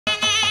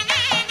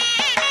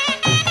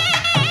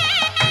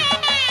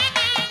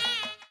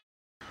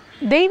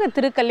தெய்வ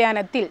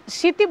திருக்கல்யாணத்தில்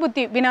சித்தி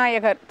புத்தி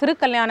விநாயகர்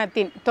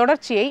திருக்கல்யாணத்தின்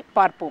தொடர்ச்சியை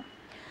பார்ப்போம்.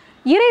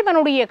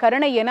 இறைவனுடைய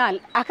கருணையினால்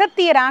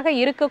அகத்தியராக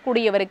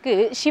இருக்கக்கூடியவருக்கு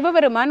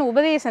சிவபெருமான்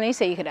உபதேசனை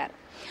செய்கிறார்.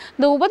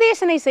 இந்த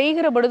உபதேசனை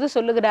செய்கிற பொழுது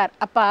சொல்லுகிறார்,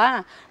 அப்பா,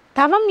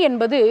 தவம்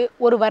என்பது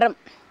ஒரு வரம்,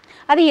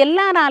 அது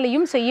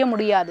எல்லாராலையும் செய்ய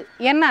முடியாது.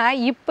 ஏன்னா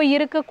இப்போ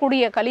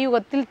இருக்கக்கூடிய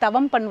கலியுகத்தில்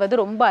தவம் பண்ணுவது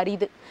ரொம்ப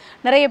அரிது.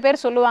 நிறைய பேர்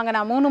சொல்லுவாங்க,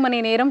 நான் 3 மணி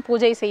நேரம்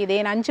பூஜை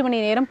செய்தேன், 5 மணி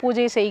நேரம்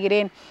பூஜை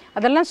செய்கிறேன்,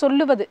 அதெல்லாம்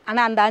சொல்லுவது.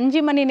 ஆனால் அந்த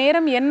 5 மணி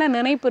நேரம் என்ன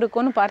நினைப்பு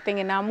இருக்குன்னு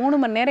பார்த்தீங்கன்னா, 3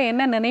 மணி நேரம்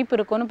என்ன நினைப்பு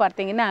இருக்குன்னு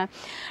பார்த்தீங்கன்னா,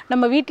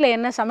 நம்ம வீட்டில்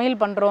என்ன சமையல்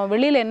பண்ணுறோம்,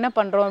 வெளியில் என்ன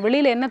பண்ணுறோம்,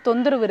 வெளியில் என்ன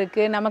தொந்தரவு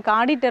இருக்குது, நமக்கு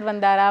ஆடிட்டர்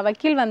வந்தாரா,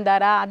 வக்கீல்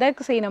வந்தாரா,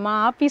 அதற்கு செய்யணுமா,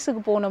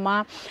 ஆஃபீஸுக்கு போகணுமா,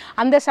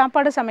 அந்த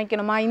சாப்பாடு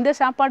சமைக்கணுமா, இந்த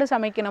சாப்பாடு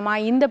சமைக்கணுமா,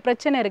 இந்த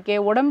பிரச்சனை இருக்கே,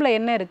 உடம்புல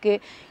என்ன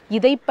இருக்குது,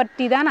 இதை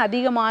பற்றி தான்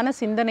அதிகமான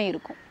சிந்தனை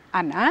இருக்கும்.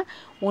 ஆனால்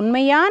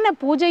உண்மையான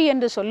பூஜை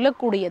என்று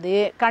சொல்லக்கூடியது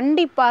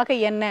கண்டிப்பாக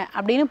என்ன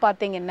அப்படின்னு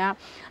பார்த்தீங்கன்னா,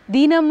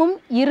 தினமும்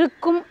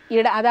இருக்கும்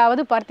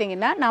அதாவது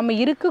பார்த்தீங்கன்னா, நம்ம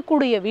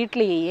இருக்கக்கூடிய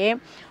வீட்டிலேயே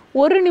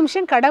ஒரு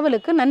நிமிஷம்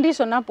கடவுளுக்கு நன்றி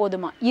சொன்னால்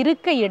போதுமா.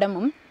 இருக்க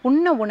இடமும்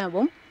உண்ண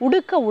உணவும்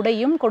உடுக்க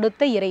உடையும்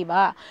கொடுத்த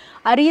இறைவா,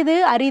 அரிது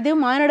அரிது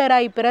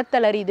மானிடராய்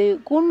பிறத்தல் அரிது,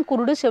 கூன்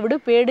குருடு செவிடு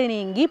பேடு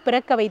நீங்கி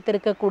பிறக்க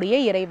வைத்திருக்கக்கூடிய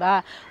இறைவா,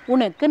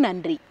 உனக்கு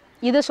நன்றி.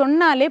 இதை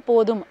சொன்னாலே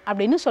போதும்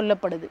அப்படின்னு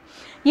சொல்லப்படுது.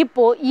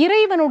 இப்போ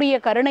இறைவனுடைய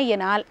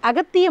கருணையினால்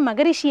அகத்திய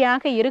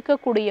மகரிஷியாக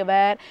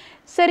இருக்கக்கூடியவர்,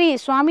 சரி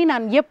சுவாமி,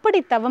 நான்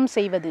எப்படி தவம்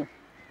செய்வது?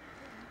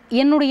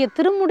 என்னுடைய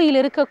திருமுடியில்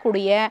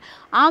இருக்கக்கூடிய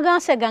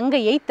ஆகாச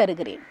கங்கையை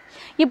தருகிறேன்.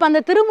 இப்போ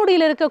அந்த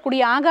திருமுடியில்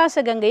இருக்கக்கூடிய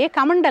ஆகாச கங்கையை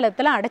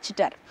கமண்டலத்தில்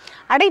அடைச்சிட்டார்.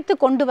 அடைத்து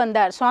கொண்டு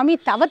வந்தார். சுவாமி,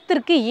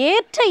 தவத்திற்கு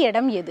ஏற்ற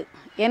இடம் எது?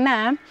 ஏன்னா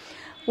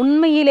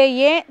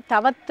உண்மையிலேயே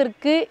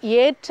தவத்திற்கு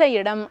ஏற்ற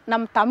இடம்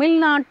நம்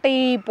தமிழ்நாட்டை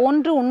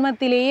போன்று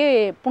உண்மத்திலேயே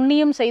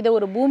புண்ணியம் செய்த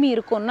ஒரு பூமி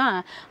இருக்குன்னா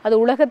அது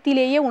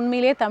உலகத்திலேயே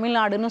உண்மையிலேயே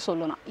தமிழ்நாடுன்னு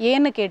சொல்லலாம்.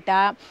 ஏன்னு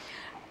கேட்டால்,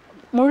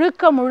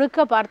 முழுக்க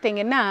முழுக்க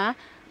பார்த்தீங்கன்னா,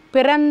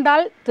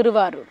 பிறந்தால்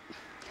திருவாரூர்,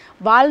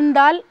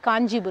 வாழ்ந்தால்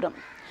காஞ்சிபுரம்,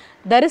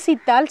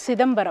 தரிசித்தால்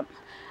சிதம்பரம்,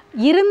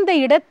 இருந்த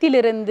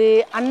இடத்திலிருந்து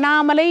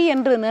அண்ணாமலை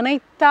என்று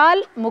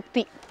நினைத்தால்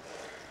முக்தி,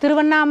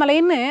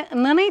 திருவண்ணாமலைன்னு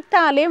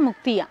நினைத்தாலே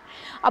முக்தியா.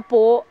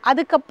 அப்போது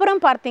அதுக்கப்புறம்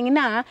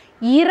பார்த்தீங்கன்னா,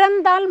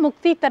 இறந்தால்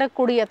முக்தி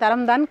தரக்கூடிய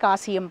தலம் தான்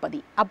காசியம்பதி.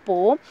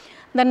 அப்போது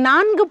இந்த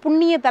 4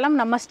 புண்ணிய தலம்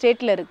நம்ம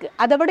ஸ்டேட்டில் இருக்குது.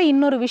 அதை விட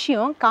இன்னொரு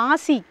விஷயம்,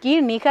 காசிக்கு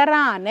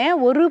நிகரான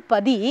ஒரு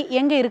பதி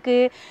எங்கே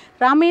இருக்குது?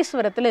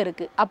 ராமேஸ்வரத்தில்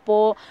இருக்குது.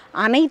 அப்போது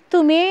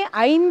அனைத்துமே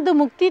 5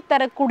 முக்தி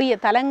தரக்கூடிய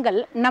தலங்கள்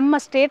நம்ம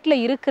ஸ்டேட்டில்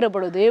இருக்கிற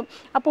பொழுது,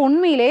 அப்போ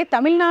உண்மையிலே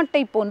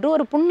தமிழ்நாட்டை போன்று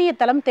ஒரு புண்ணிய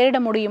தலம் தேட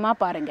முடியுமா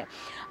பாருங்கள்.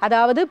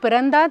 அதாவது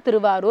பிறந்தால்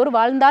திருவாரூர்,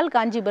 வாழ்ந்தால்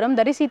காஞ்சிபுரம்,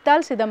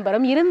 தரிசித்தால்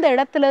சிதம்பரம், இருந்த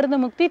இடத்திலிருந்து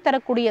முக்தி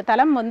தரக்கூடிய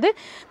தலம்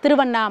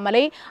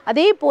திருவண்ணாமலை,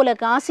 அதே போல்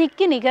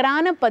காசிக்கு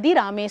நிகரான பதி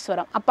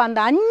ராமேஸ்வரம். அப்போ அந்த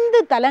 5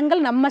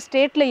 தலங்கள் நம்ம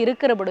ஸ்டேட்டில்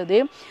இருக்கிற பொழுது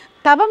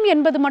தவம்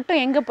என்பது மட்டும்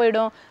எங்கே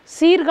போயிடும்?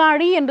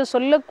 சீர்காழி என்று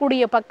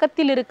சொல்லக்கூடிய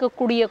பக்கத்தில்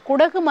இருக்கக்கூடிய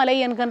குடகுமலை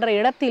என்கின்ற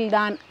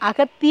இடத்தில்தான்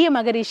அகத்திய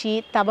மகரிஷி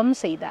தவம்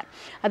செய்தார்.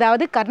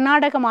 அதாவது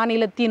கர்நாடக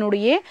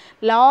மாநிலத்தினுடைய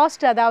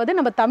லாஸ்ட், அதாவது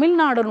நம்ம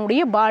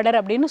தமிழ்நாடுனுடைய பார்டர்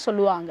அப்படின்னு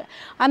சொல்லுவாங்க.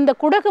 அந்த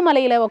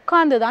குடகுமலையில்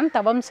உட்கார்ந்து தான்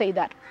தவம்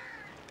செய்தார்.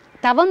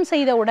 தவம்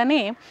செய்த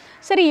உடனே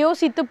சரி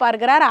யோசித்து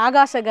பார்க்கிறார்,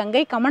 ஆகாச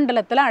கங்கை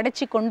கமண்டலத்தில்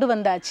அடைச்சி கொண்டு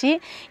வந்தாச்சு.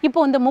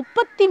 இப்போ இந்த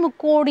 33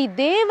 கோடி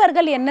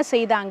தேவர்கள் என்ன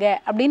செய்தாங்க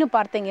அப்படின்னு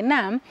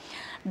பார்த்தீங்கன்னா,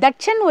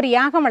 தட்சன் ஒரு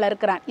யாகம்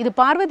வளர்க்கிறான். இது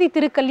பார்வதி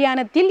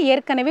திருக்கல்யாணத்தில்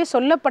ஏற்கனவே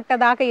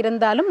சொல்லப்பட்டதாக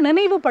இருந்தாலும்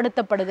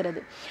நினைவுபடுத்தப்படுகிறது.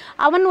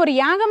 அவன் ஒரு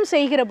யாகம்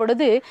செய்கிற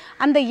பொழுது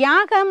அந்த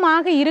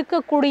யாகமாக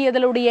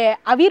இருக்கக்கூடியதனுடைய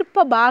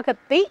அவிர்ப்ப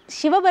பாகத்தை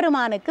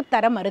சிவபெருமானுக்கு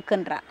தர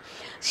மறுக்கின்றார்.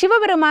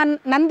 சிவபெருமான்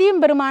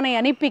நந்தியம்பெருமானை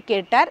அனுப்பி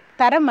கேட்டார்,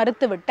 தர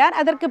மறுத்து விட்டார்.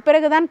 அதற்கு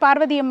பிறகுதான்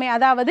பார்வதி அம்மை,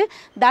 அதாவது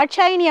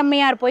தாட்சாயினி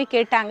அம்மையார் போய்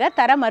கேட்டாங்க,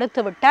 தர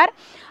மறுத்து விட்டார்.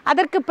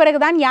 அதற்கு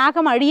பிறகுதான்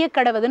யாகம் அழிய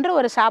கடவுதுன்ற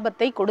ஒரு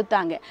சாபத்தை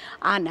கொடுத்தாங்க.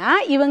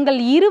 ஆனால்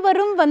இவங்கள்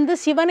இருவரும்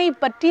சிவனை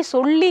பற்றி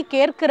சொல்லி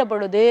கேட்கிற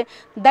பொழுது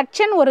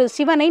தட்சன் ஒரு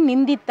சிவனை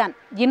நிந்தித்தான்.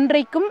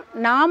 இன்றைக்கும்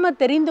நாம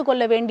தெரிந்து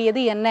கொள்ள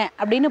வேண்டியது என்ன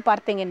அப்படின்னு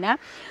பார்த்தீங்கன்னா,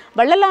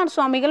 வள்ளலார்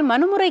சுவாமிகள்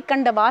மனுமுறை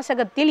கண்ட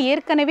வாசகத்தில்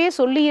ஏற்கனவே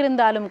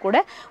சொல்லியிருந்தாலும் கூட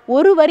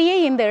ஒரு வரியை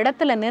இந்த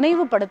இடத்துல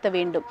நினைவுபடுத்த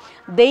வேண்டும்.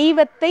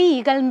 தெய்வத்தை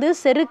இகழ்ந்து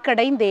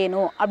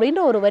செருக்கடைந்தேனோ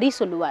அப்படின்ற ஒரு வரி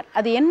சொல்லுவார்.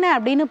 அது என்ன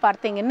அப்படின்னு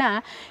பார்த்தீங்கன்னா,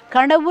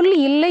 கடவுள்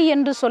இல்லை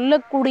என்று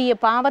சொல்லக்கூடிய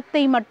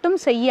பாவத்தை மட்டும்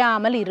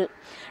செய்யாமல் இரு.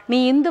 நீ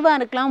இந்துவாக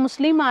இருக்கலாம்,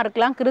 முஸ்லீமாக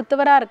இருக்கலாம்,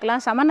 கிறிஸ்தவராக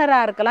இருக்கலாம்,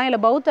 சமணராக இருக்கலாம், இல்லை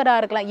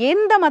பௌத்தராக இருக்கலாம்,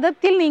 எந்த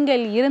மதத்தில்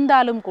நீங்கள்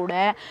இருந்தாலும் கூட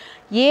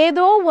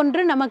ஏதோ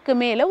ஒன்று நமக்கு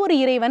மேலே ஒரு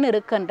இறைவன்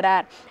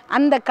இருக்கின்றார்.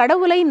 அந்த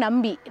கடவுளை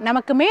நம்பி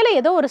நமக்கு மேலே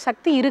ஏதோ ஒரு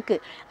சக்தி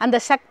இருக்குது, அந்த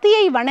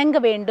சக்தியை வணங்க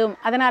வேண்டும்.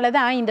 அதனால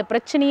தான் இந்த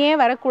பிரச்சனையே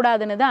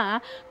வரக்கூடாதுன்னு தான்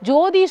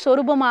ஜோதி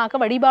சொரூபமாக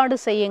வழிபாடு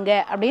செய்யுங்க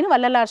அப்படின்னு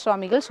வள்ளலார்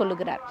சுவாமிகள்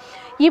சொல்லுகிறார்.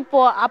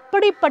 இப்போ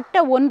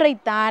அப்படிப்பட்ட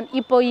ஒன்றைத்தான்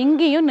இப்போ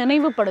இங்கேயும்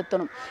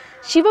நினைவுபடுத்தணும்.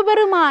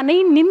 சிவபெருமானை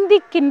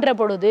நிந்திக்கின்ற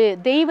பொழுது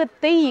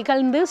தெய்வத்தை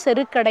இகழ்ந்து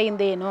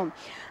செருக்கடைந்தேனோ,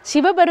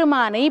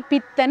 சிவபெருமானை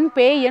பித்தன்,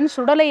 பேயன்,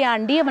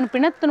 சுடலையாண்டி, அவன்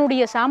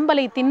பிணத்தினுடைய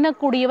சாம்பலை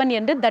தின்னக்கூடியவன்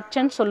என்று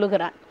தட்சன்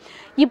சொல்லுகிறான்.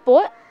 இப்போ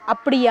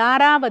அப்படி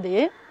யாராவது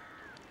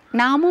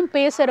நாமும்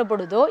பேசுகிற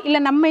பொழுதோ இல்லை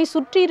நம்மை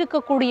சுற்றி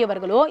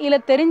இருக்கக்கூடியவர்களோ இல்லை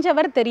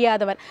தெரிஞ்சவர்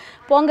தெரியாதவர்,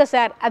 போங்க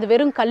சார் அது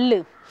வெறும் கல்,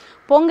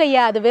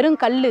 போங்கய்யா அது வெறும்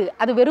கல்,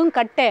 அது வெறும்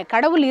கட்டை,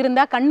 கடவுள்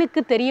இருந்தால்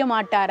கண்ணுக்கு தெரிய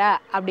மாட்டாரா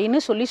அப்படின்னு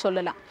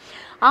சொல்லலாம்.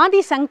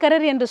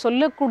 ஆதிசங்கரர் என்று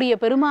சொல்லக்கூடிய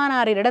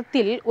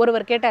பெருமானாரிடத்தில்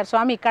ஒருவர் கேட்டார்,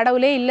 சுவாமி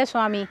கடவுளே இல்லை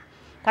சுவாமி,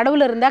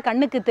 கடவுள் இருந்தால்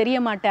கண்ணுக்கு தெரிய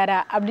மாட்டாரா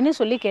அப்படின்னு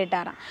சொல்லி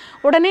கேட்டாராம்.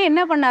 உடனே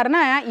என்ன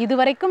பண்ணார்னா,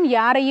 இதுவரைக்கும்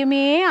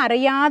யாரையுமே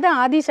அறையாத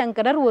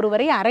ஆதிசங்கரர்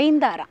ஒருவரை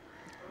அறைந்தாராம்,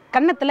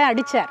 கன்னத்தில்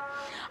அடித்தார்.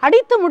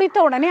 அடித்து முடித்த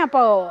உடனே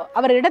அப்போ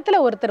அவர் இடத்துல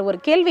ஒருத்தர் ஒரு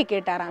கேள்வி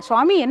கேட்டாராம்,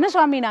 சுவாமி என்ன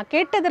சுவாமி நான்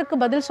கேட்டதற்கு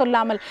பதில்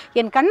சொல்லாமல்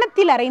என்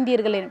கன்னத்தில்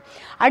அறைந்தீர்களே?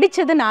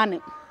 அடித்தது நான்,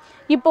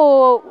 இப்போ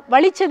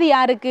வலிச்சது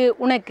யாருக்கு?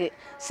 உனக்கு.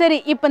 சரி,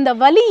 இப்போ இந்த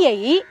வலியை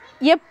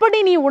எப்படி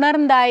நீ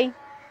உணர்ந்தாய்?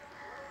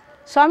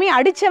 சுவாமி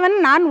அடித்தவன்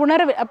நான்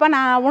அப்போ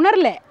நான்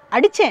உணரல,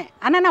 அடித்தேன்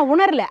ஆனால் நான்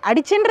உணரல,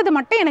 அடிச்சேன்றது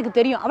மட்டும் எனக்கு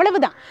தெரியும்,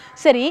 அவ்வளவுதான்.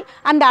 சரி,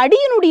 அந்த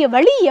அடியினுடைய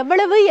வலி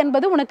எவ்வளவு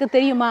என்பது உனக்கு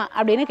தெரியுமா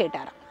அப்படின்னு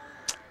கேட்டாராம்.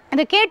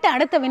 அதை கேட்ட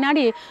அடுத்த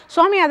வினாடி,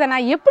 சுவாமி அதை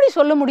நான் எப்படி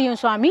சொல்ல முடியும்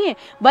சுவாமி,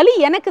 வலி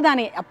எனக்கு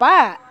தானே. அப்பா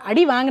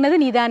அடி வாங்கினது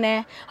நீ தானே,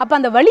 அப்போ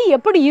அந்த வலி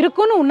எப்படி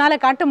இருக்குன்னு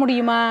உன்னால் காட்ட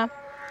முடியுமா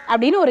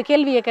அப்படின்னு ஒரு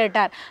கேள்வியை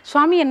கேட்டார்.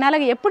 சுவாமி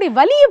என்னால் எப்படி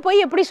வலியை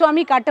போய் எப்படி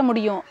சுவாமி காட்ட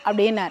முடியும்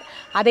அப்படின்னார்.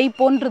 அதை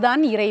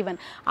போன்றுதான் இறைவன்,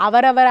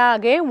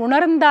 அவரவராக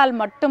உணர்ந்தால்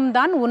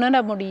மட்டும்தான்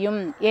உணர முடியும்.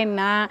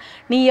 ஏன்னா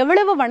நீ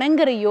எவ்வளவு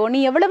வணங்குறையோ,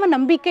 நீ எவ்வளவு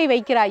நம்பிக்கை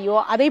வைக்கிறாயோ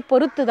அதை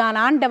பொறுத்து தான்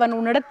ஆண்டவன்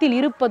உன்னிடத்தில்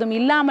இருப்பதும்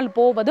இல்லாமல்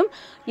போவதும்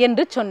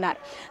என்று சொன்னார்.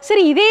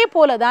 சரி, இதே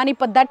போலதான்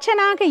இப்போ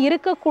தட்சனாக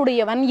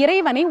இருக்கக்கூடியவன்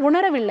இறைவனை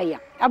உணரவில்லையா?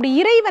 அப்படி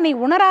இறைவனை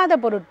உணராத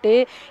பொருட்டு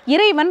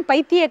இறைவன்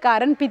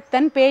பைத்தியக்காரன்,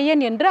 பித்தன்,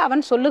 பேயன் என்று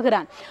அவன்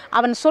சொல்லுகிறான்.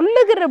 அவன்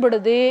சொல்லுகிற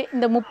பொழுது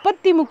இந்த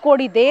 33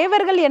 கோடி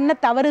தேவர்கள் என்ன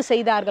தவறு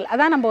செய்தார்கள்?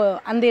 அதான் நம்ம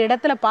அந்த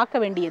இடத்துல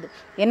பார்க்க வேண்டியது.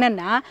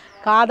 என்னன்னா,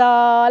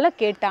 காதால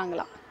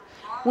கேட்டாங்களாம்.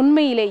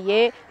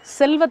 உண்மையிலேயே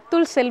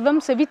செல்வத்துள்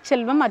செல்வம்,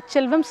 செவிச்செல்வம்,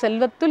 அச்செல்வம்,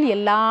 செல்வத்துள்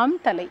எல்லாம்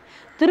தலை,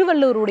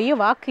 திருவள்ளுவருடைய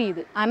வாக்கு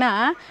இது.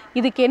 ஆனால்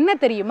இதுக்கு என்ன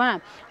தெரியுமா,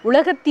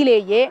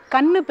 உலகத்திலேயே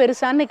கண்ணு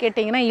பெருசான்னு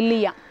கேட்டிங்கன்னா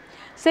இல்லையா,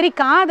 சரி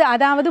காது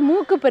அதாவது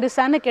மூக்கு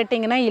பெருசான்னு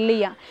கேட்டிங்கன்னா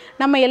இல்லையா,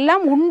 நம்ம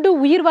எல்லாம் உண்டு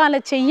உயிர் வாழ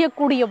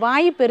செய்யக்கூடிய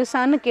வாய்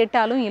பெருசான்னு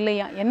கேட்டாலும்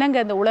இல்லையா. என்னங்க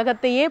இந்த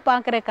உலகத்தையே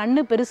பார்க்குற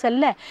கண்ணு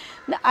பெருசல்ல,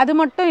 அது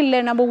மட்டும் இல்லை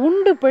நம்ம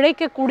உண்டு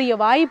பிழைக்கக்கூடிய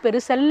வாய்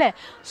பெருசல்ல,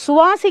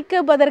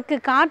 சுவாசிப்பதற்கு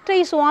காற்றை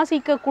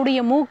சுவாசிக்கக்கூடிய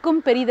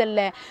மூக்கும் பெரிதல்ல,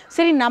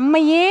 சரி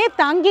நம்மையே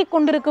தாங்கி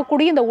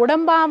கொண்டிருக்கக்கூடிய இந்த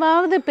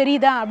உடம்பாவது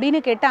பெரிதா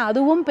அப்படின்னு கேட்டால்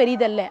அதுவும்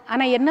பெரிதல்ல.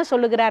 ஆனால் என்ன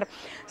சொல்லுகிறார்,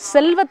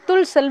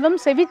 செல்வத்துள் செல்வம்,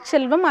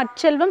 செவிச்செல்வம்,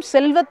 அச்செல்வம்,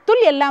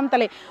 செல்வத்துள் எல்லாம்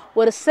தலை.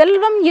 ஒரு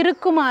செல்வம்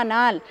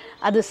இருக்குமானால்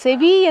அது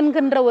செவி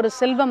என்கின்ற ஒரு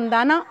செல்வம்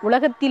தானா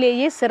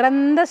உலகத்திலேயே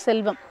சிறந்த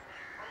செல்வம்.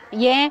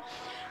 ஏன்,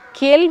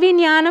 கேள்வி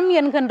ஞானம்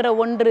என்கின்ற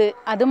ஒன்று,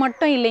 அது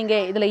மட்டும் இல்லைங்க.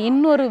 இதில்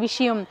இன்னொரு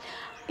விஷயம்,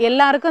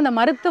 எல்லாருக்கும் இந்த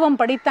மருத்துவம்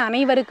படித்த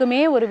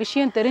அனைவருக்குமே ஒரு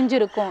விஷயம்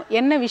தெரிஞ்சிருக்கும்.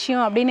 என்ன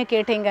விஷயம் அப்படின்னு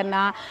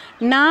கேட்டீங்கன்னா,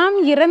 நாம்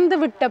இறந்து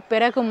விட்ட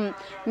பிறகும்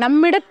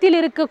நம்மிடத்தில்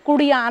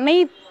இருக்கக்கூடிய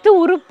அனைத்து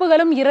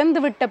உறுப்புகளும் இறந்து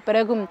விட்ட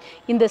பிறகும்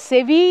இந்த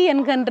செவி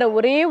என்கின்ற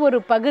ஒரே ஒரு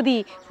பகுதி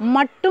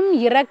மட்டும்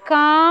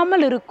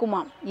இறக்காமல்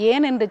இருக்குமாம்.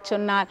 ஏன் என்று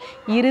சொன்னால்,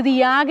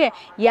 இறுதியாக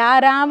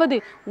யாராவது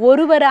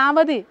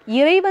ஒருவராவது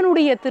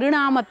இறைவனுடைய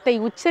திருநாமத்தை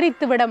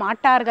உச்சரித்து விட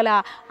மாட்டார்களா,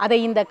 அதை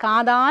இந்த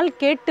காதால்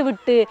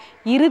கேட்டுவிட்டு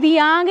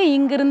இறுதியாக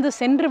இங்கிருந்து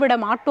சென்று விட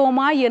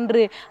மாட்டோமா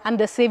என்று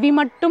அந்த செவி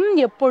மட்டும்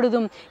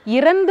எப்பொழுதும்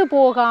இறந்து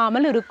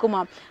போகாமல்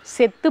இருக்குமாம்.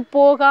 செத்து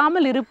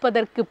போகாமல்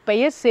இருப்பதற்கு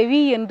பெயர்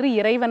செவி என்று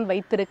இறைவன்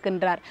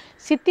வைத்திருக்கின்றார்.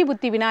 சித்தி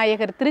புத்தி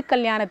விநாயகர்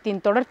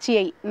திருக்கல்யாணத்தின்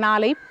தொடர்ச்சியை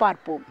நாளை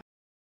பார்ப்போம்.